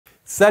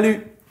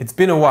Salut! It's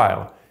been a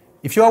while.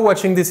 If you are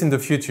watching this in the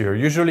future,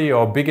 usually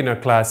your beginner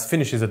class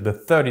finishes at the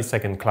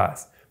 32nd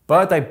class.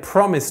 But I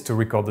promise to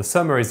record the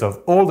summaries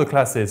of all the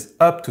classes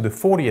up to the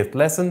 40th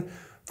lesson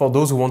for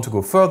those who want to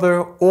go further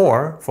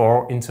or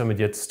for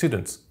intermediate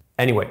students.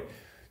 Anyway,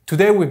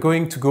 today we're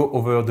going to go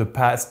over the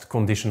past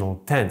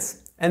conditional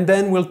tense, and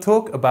then we'll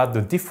talk about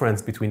the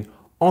difference between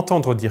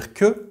entendre dire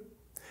que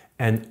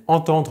and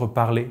entendre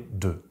parler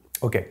de.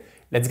 Okay,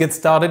 let's get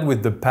started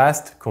with the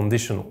past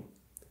conditional.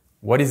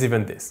 What is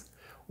even this?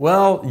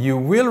 Well, you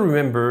will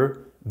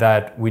remember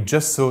that we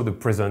just saw the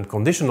present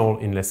conditional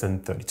in lesson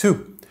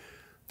 32.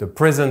 The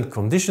present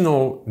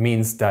conditional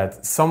means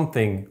that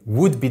something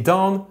would be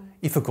done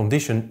if a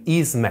condition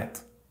is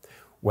met.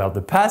 Well,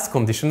 the past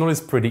conditional is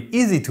pretty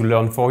easy to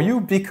learn for you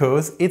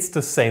because it's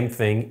the same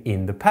thing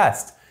in the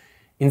past.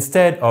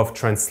 Instead of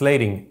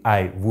translating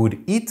I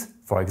would eat,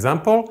 for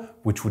example,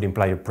 which would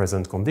imply a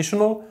present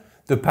conditional,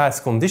 the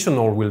past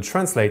conditional will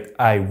translate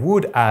I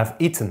would have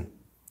eaten.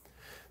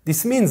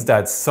 This means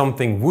that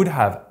something would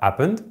have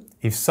happened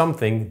if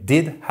something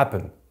did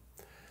happen.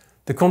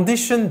 The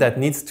condition that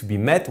needs to be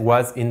met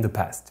was in the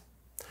past.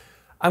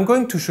 I'm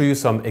going to show you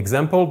some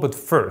examples, but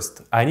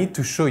first I need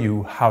to show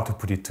you how to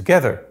put it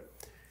together.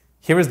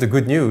 Here is the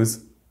good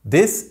news.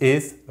 This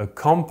is a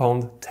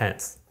compound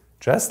tense,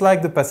 just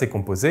like the passé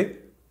composé,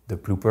 the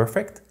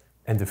pluperfect,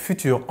 and the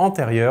futur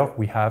antérieur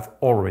we have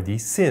already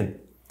seen.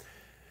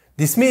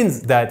 This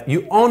means that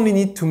you only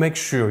need to make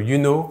sure you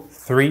know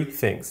three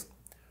things.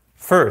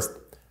 First,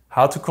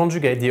 how to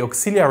conjugate the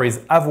auxiliaries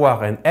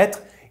avoir and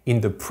être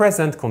in the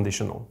present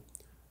conditional.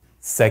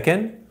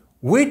 Second,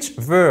 which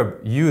verb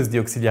use the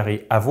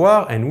auxiliary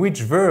avoir and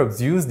which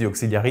verbs use the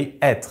auxiliary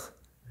être.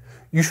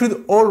 You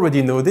should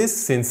already know this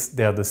since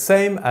they're the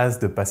same as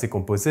the passé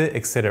composé,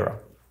 etc.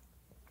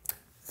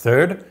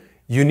 Third,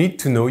 you need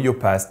to know your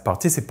past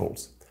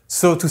participles.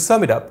 So to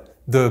sum it up,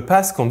 the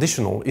past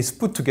conditional is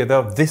put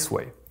together this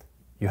way.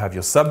 You have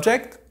your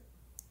subject,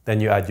 then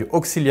you add your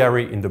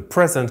auxiliary in the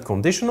present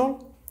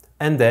conditional,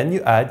 and then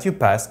you add your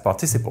past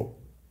participle.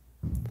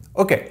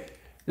 Okay,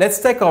 let's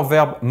take our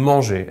verb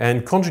manger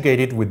and conjugate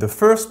it with the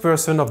first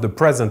person of the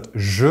present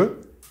je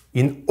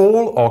in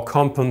all our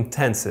compound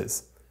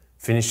tenses,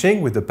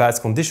 finishing with the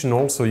past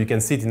conditional so you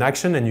can see it in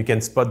action and you can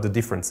spot the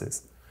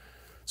differences.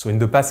 So in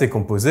the passé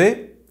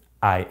composé,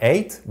 I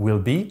ate will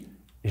be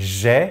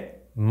j'ai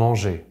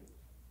mangé.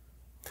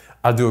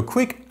 I'll do a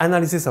quick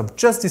analysis of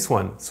just this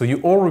one so you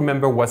all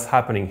remember what's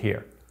happening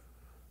here.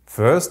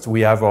 First,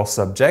 we have our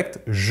subject,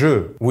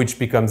 je, which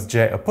becomes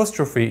J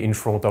apostrophe in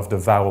front of the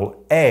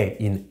vowel E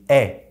in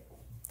E.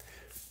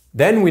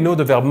 Then we know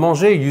the verb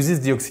manger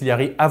uses the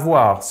auxiliary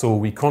avoir, so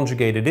we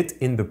conjugated it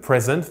in the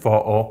present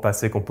for our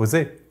passé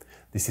composé.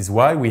 This is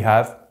why we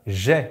have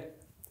j'ai.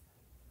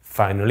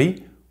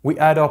 Finally, we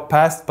add our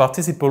past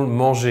participle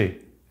manger,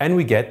 and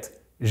we get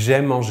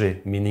j'ai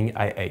mangé, meaning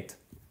I ate.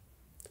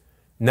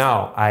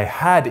 Now, I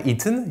had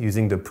eaten,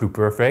 using the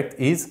pluperfect,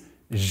 is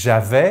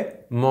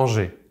j'avais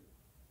mangé.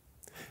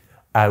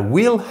 I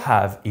will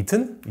have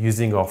eaten,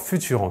 using our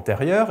futur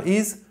antérieur,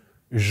 is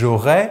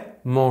j'aurais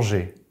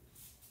mangé.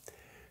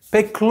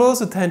 Pay close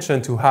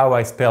attention to how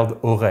I spelled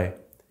aurait.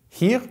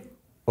 Here,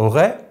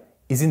 aurait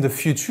is in the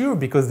future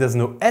because there's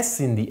no S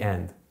in the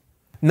end.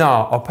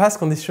 Now, our past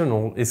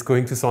conditional is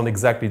going to sound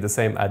exactly the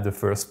same at the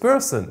first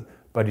person,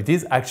 but it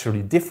is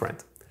actually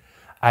different.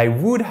 I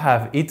would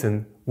have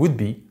eaten would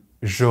be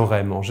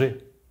j'aurais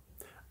mangé.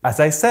 As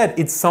I said,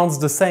 it sounds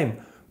the same,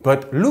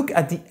 but look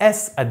at the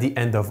S at the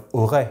end of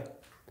aurait.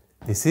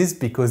 This is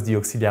because the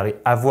auxiliary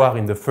avoir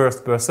in the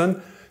first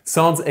person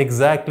sounds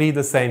exactly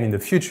the same in the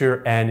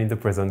future and in the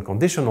present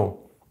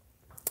conditional.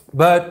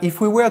 But if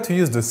we were to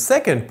use the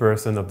second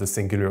person of the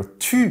singular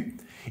tu,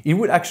 it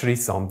would actually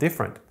sound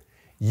different.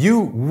 You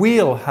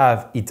will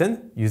have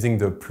eaten, using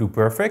the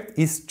pluperfect,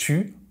 is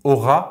tu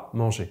auras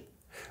mangé.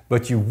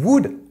 But you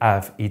would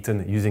have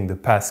eaten, using the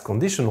past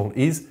conditional,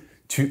 is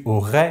tu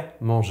aurais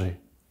mangé.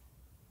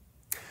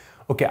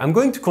 Okay, I'm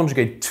going to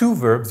conjugate two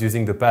verbs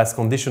using the past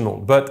conditional,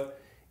 but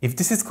if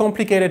this is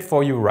complicated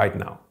for you right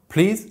now,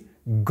 please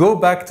go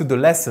back to the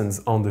lessons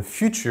on the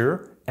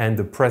future and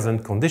the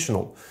present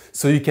conditional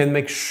so you can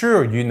make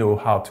sure you know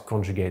how to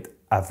conjugate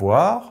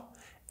avoir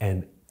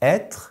and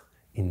être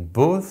in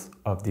both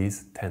of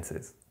these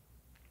tenses.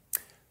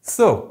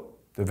 So,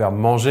 the verb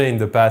manger in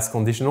the past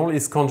conditional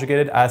is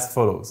conjugated as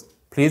follows.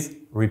 Please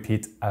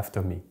repeat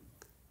after me.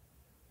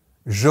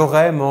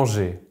 J'aurais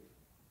mangé.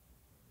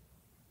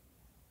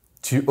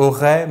 Tu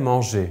aurais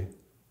mangé.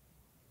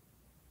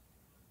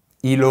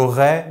 Il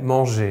aurait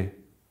mangé.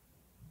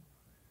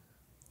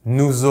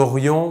 Nous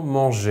aurions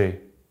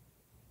mangé.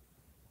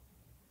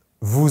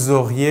 Vous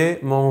auriez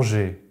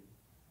mangé.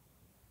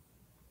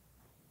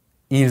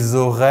 Ils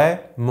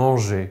auraient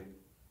mangé.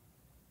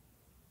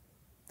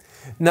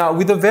 Now,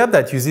 with a verb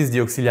that uses the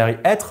auxiliary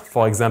être,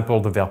 for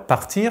example, the verb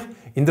partir,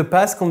 in the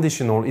past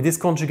conditional, it is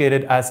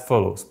conjugated as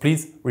follows.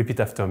 Please repeat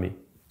after me.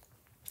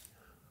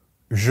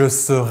 Je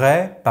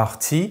serais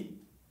parti.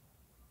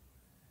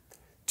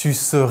 Tu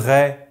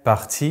serais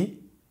parti.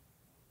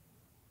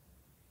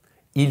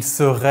 Il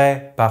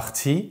serait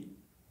parti.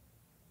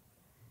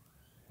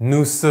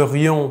 Nous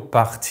serions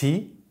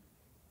partis.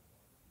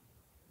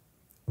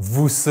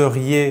 Vous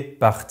seriez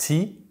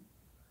parti.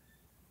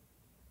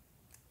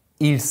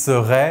 Il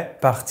serait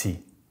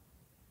parti.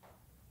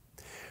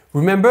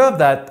 Remember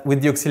that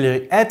with the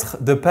auxiliary être,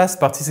 the past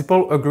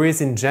participle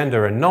agrees in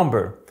gender and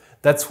number.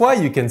 That's why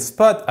you can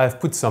spot I've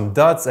put some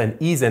dots and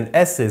E's and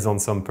S's on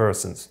some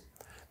persons.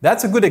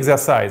 That's a good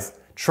exercise.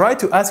 Try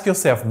to ask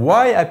yourself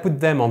why I put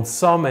them on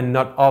some and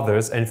not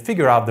others and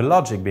figure out the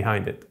logic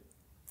behind it.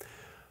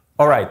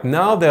 Alright,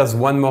 now there's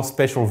one more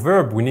special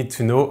verb we need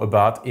to know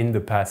about in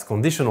the past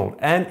conditional,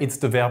 and it's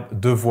the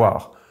verb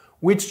devoir,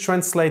 which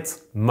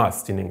translates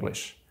must in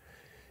English.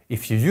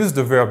 If you use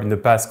the verb in the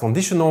past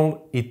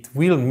conditional, it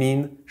will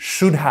mean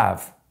should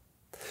have.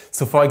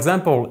 So for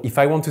example, if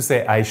I want to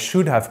say I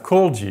should have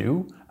called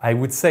you, I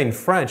would say in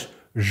French,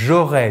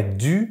 j'aurais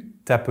dû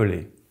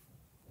t'appeler.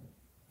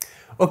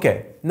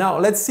 Okay, now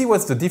let's see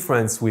what's the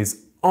difference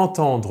with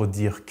entendre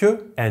dire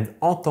que and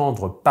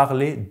entendre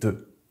parler de.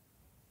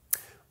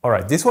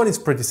 Alright, this one is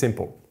pretty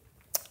simple.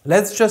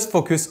 Let's just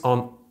focus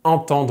on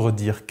entendre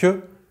dire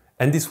que,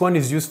 and this one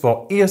is used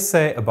for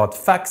hearsay about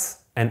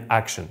facts and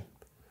action.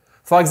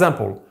 For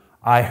example,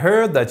 I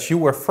heard that you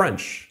were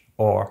French,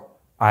 or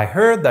I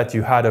heard that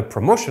you had a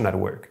promotion at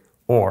work,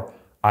 or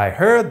I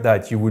heard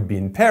that you would be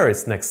in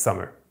Paris next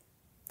summer.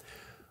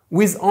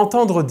 With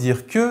entendre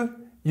dire que,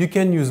 you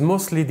can use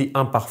mostly the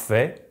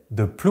imparfait,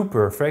 the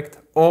pluperfect,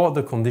 or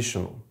the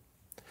conditional.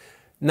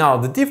 Now,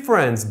 the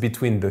difference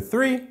between the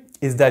three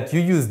is that you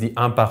use the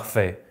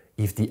imparfait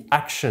if the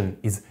action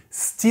is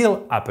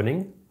still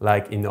happening,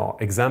 like in our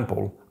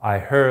example, I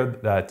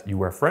heard that you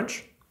were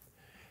French.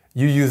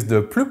 You use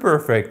the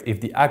pluperfect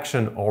if the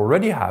action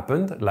already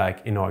happened,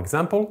 like in our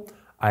example,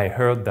 I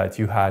heard that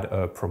you had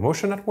a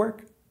promotion at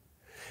work.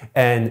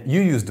 And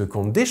you use the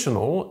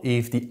conditional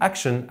if the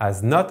action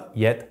has not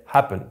yet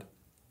happened,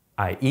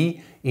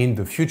 i.e., in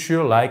the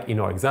future, like in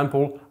our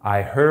example,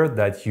 I heard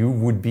that you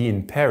would be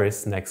in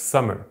Paris next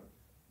summer.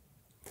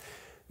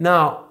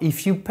 Now,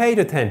 if you paid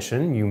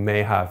attention, you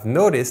may have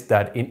noticed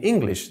that in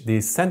English,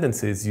 these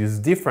sentences use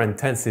different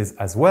tenses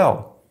as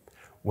well.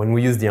 When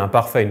we use the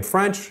imparfait in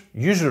French,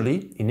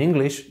 usually, in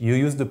English, you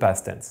use the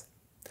past tense.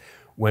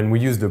 When we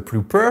use the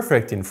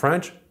pluperfect in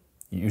French,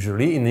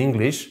 usually in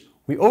English,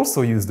 we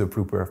also use the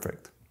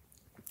pluperfect.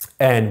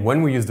 And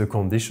when we use the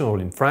conditional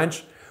in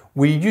French,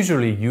 we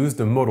usually use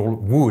the modal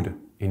would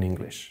in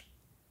English.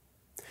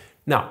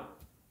 Now,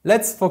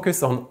 let's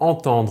focus on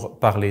entendre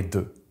parler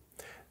de.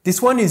 This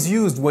one is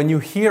used when you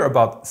hear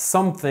about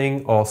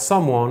something or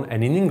someone,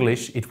 and in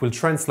English it will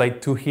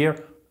translate to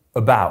hear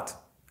about.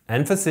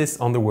 Emphasis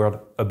on the word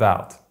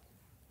about.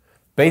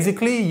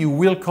 Basically, you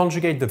will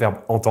conjugate the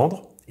verb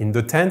entendre in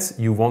the tense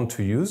you want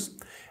to use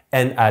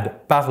and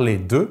add parler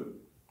de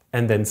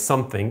and then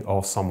something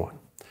or someone.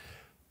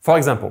 For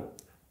example,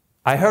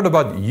 I heard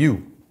about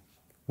you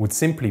would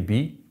simply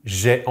be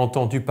j'ai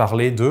entendu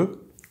parler de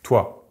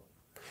toi.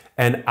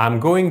 And I'm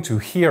going to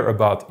hear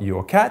about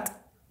your cat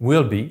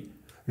will be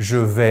je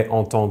vais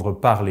entendre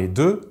parler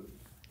de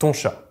ton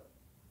chat.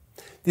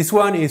 This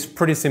one is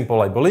pretty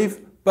simple, I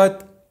believe,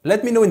 but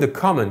let me know in the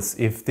comments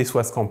if this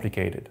was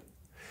complicated.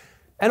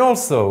 And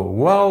also,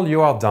 while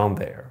you are down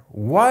there,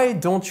 why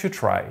don't you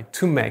try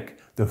to make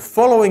the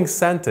following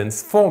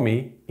sentence for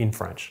me in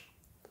French?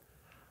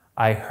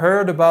 I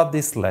heard about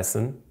this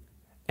lesson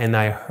and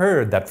I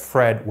heard that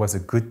Fred was a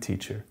good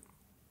teacher.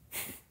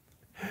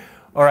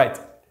 Alright,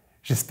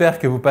 j'espère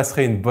que vous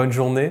passerez une bonne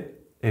journée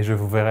et je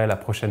vous verrai la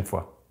prochaine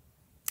fois.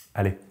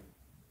 Allez!